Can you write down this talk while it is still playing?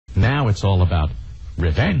Now it's all about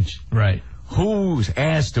revenge. Right. Whose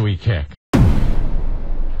ass do we kick?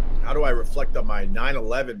 How do I reflect on my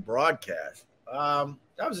 9/11 broadcast?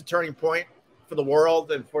 That was a turning point for the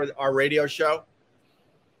world and for our radio show.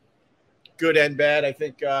 Good and bad. I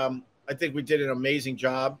think we did an amazing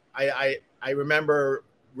job. I remember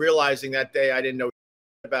realizing that day I didn't know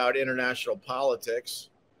about international politics.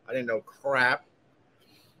 I didn't know crap.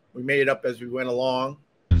 We made it up as we went along.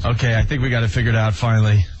 Okay, I think we got it figured out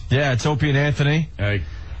finally. Yeah, it's Opie and Anthony. Hey.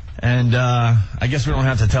 And I guess we don't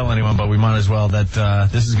have to tell anyone, but we might as well, that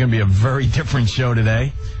this is going to be a very different show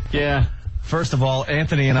today. Yeah. First of all,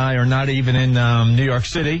 Anthony and I are not even in New York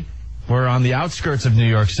City. We're on the outskirts of New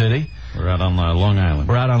York City. We're out on Long Island.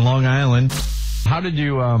 We're out on Long Island. How did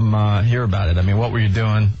you hear about it? I mean, what were you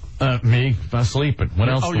doing? Me sleeping. What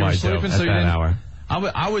else do you were I sleeping, do so at you that didn't- hour?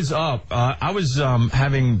 I was up. I was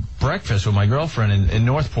having breakfast with my girlfriend in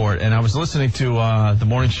Northport, and I was listening to the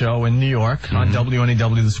morning show in New York on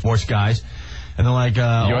WNEW, the Sports Guys, and they're like,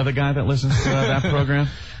 "You're the guy that listens to that program."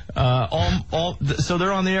 So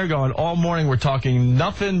they're on the air going all morning. We're talking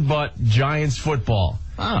nothing but Giants football.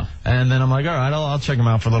 Oh. And then I'm like, all right, I'll check them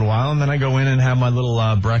out for a little while, and then I go in and have my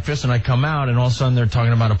little breakfast, and I come out, and all of a sudden they're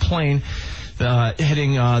talking about a plane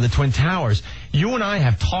hitting the Twin Towers. You and I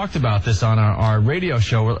have talked about this on our radio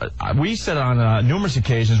show. We said on numerous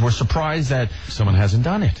occasions we're surprised that Someone hasn't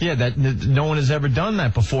done it. Yeah, that no one has ever done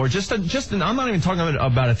that before. I'm not even talking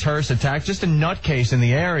about a terrorist attack. Just a nutcase in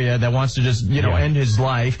the area that wants to just end his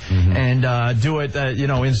life and do it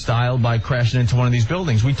in style by crashing into one of these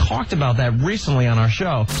buildings. We talked about that recently on our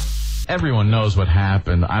show. Everyone knows what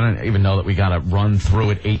happened. I don't even know that we got to run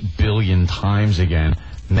through it 8 billion times again.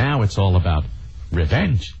 Now it's all about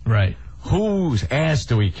revenge. Right. Whose ass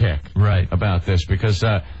do we kick? Right. About this? Because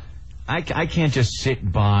I can't just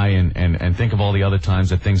sit by and think of all the other times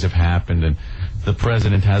that things have happened and the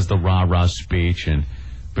president has the rah-rah speech, and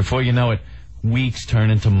before you know it, weeks turn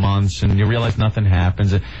into months and you realize nothing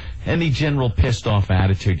happens. Any general pissed-off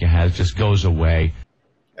attitude you have just goes away.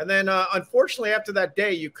 And then, unfortunately, after that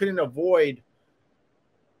day, you couldn't avoid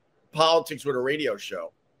politics with a radio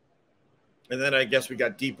show. And then I guess we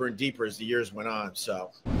got deeper and deeper as the years went on.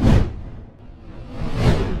 So